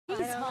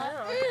It's hot.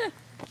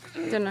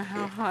 Don't know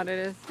how hot it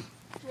is.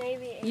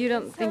 Maybe. You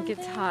don't think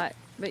it's hot,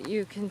 but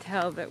you can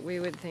tell that we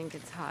would think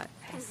it's hot.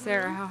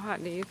 Sarah, how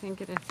hot do you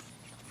think it is?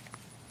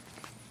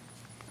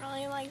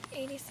 Probably like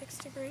 86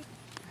 degrees.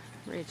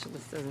 Rachel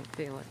just doesn't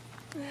feel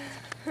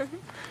it.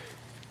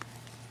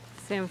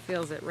 Sam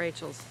feels it.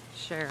 Rachel's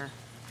share.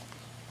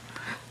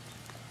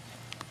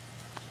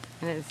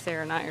 And then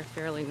Sarah and I are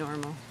fairly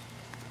normal.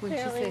 Wouldn't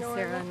you say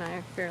Sarah and I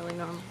are fairly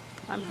normal?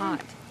 I'm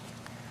hot.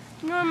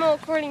 Normal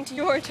according to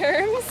your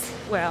terms.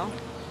 Well,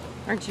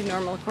 aren't you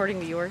normal according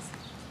to yours?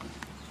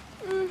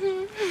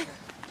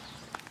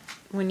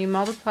 When you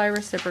multiply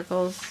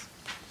reciprocals,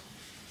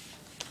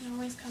 It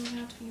always comes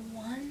out to be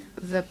 1.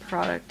 the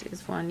product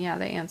is 1. Yeah,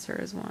 the answer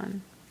is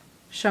 1.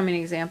 Show me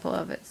an example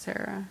of it,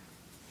 Sarah.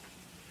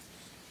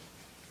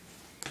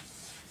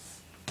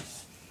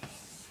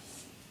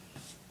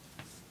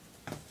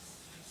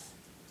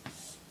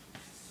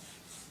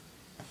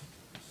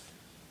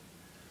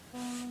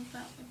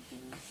 That would be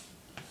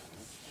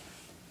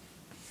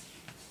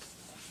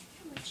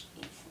which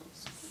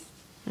equals.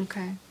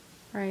 Okay,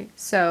 right.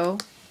 So,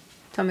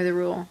 tell me the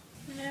rule.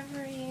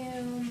 Whenever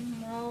you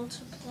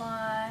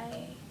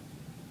multiply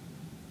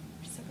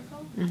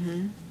reciprocal,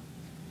 Mm-hmm.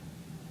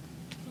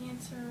 the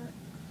answer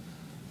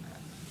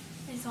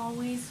is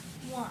always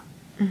 1.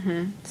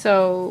 Mm-hmm.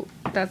 So,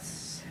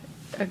 that's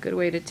a good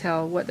way to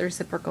tell what the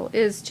reciprocal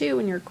is, too,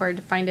 when you're required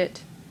to find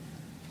it.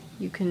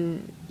 You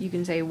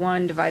can say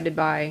 1 divided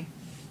by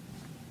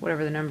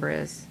whatever the number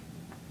is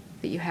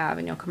that you have,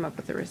 and you'll come up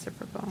with the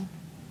reciprocal.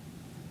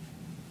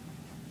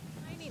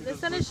 The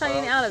sun is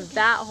shining out of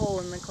that hole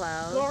in the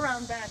cloud. Go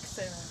around back,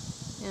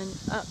 Sarah. And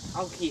up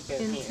I'll keep it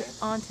here.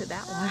 onto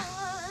that one.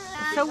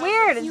 It's so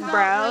weird. It's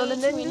brown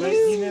and then He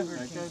blue. never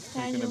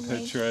taken a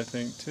picture, I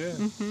think, too.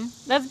 Mm-hmm.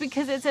 That's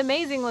because it's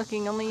amazing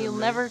looking, only you'll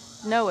never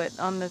know it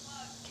on the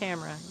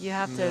camera. You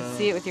have to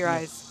see it with your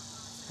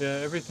eyes.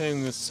 Yeah,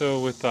 everything is so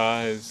with the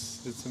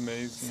eyes. It's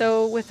amazing.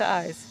 So with the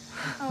eyes.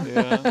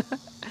 Yeah.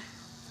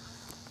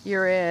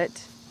 You're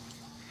it.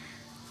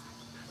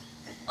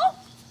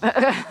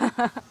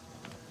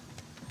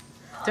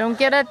 Don't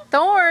get a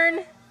thorn.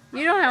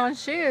 You don't have on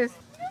shoes.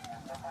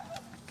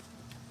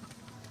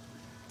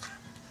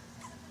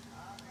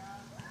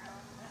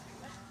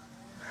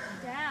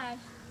 Dad,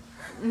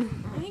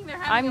 I think they're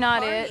having I'm a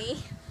not party. it.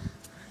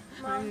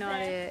 I'm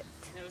not it.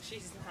 No,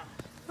 she's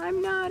not.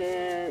 I'm not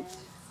it.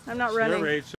 I'm not Sure, running. Rachel.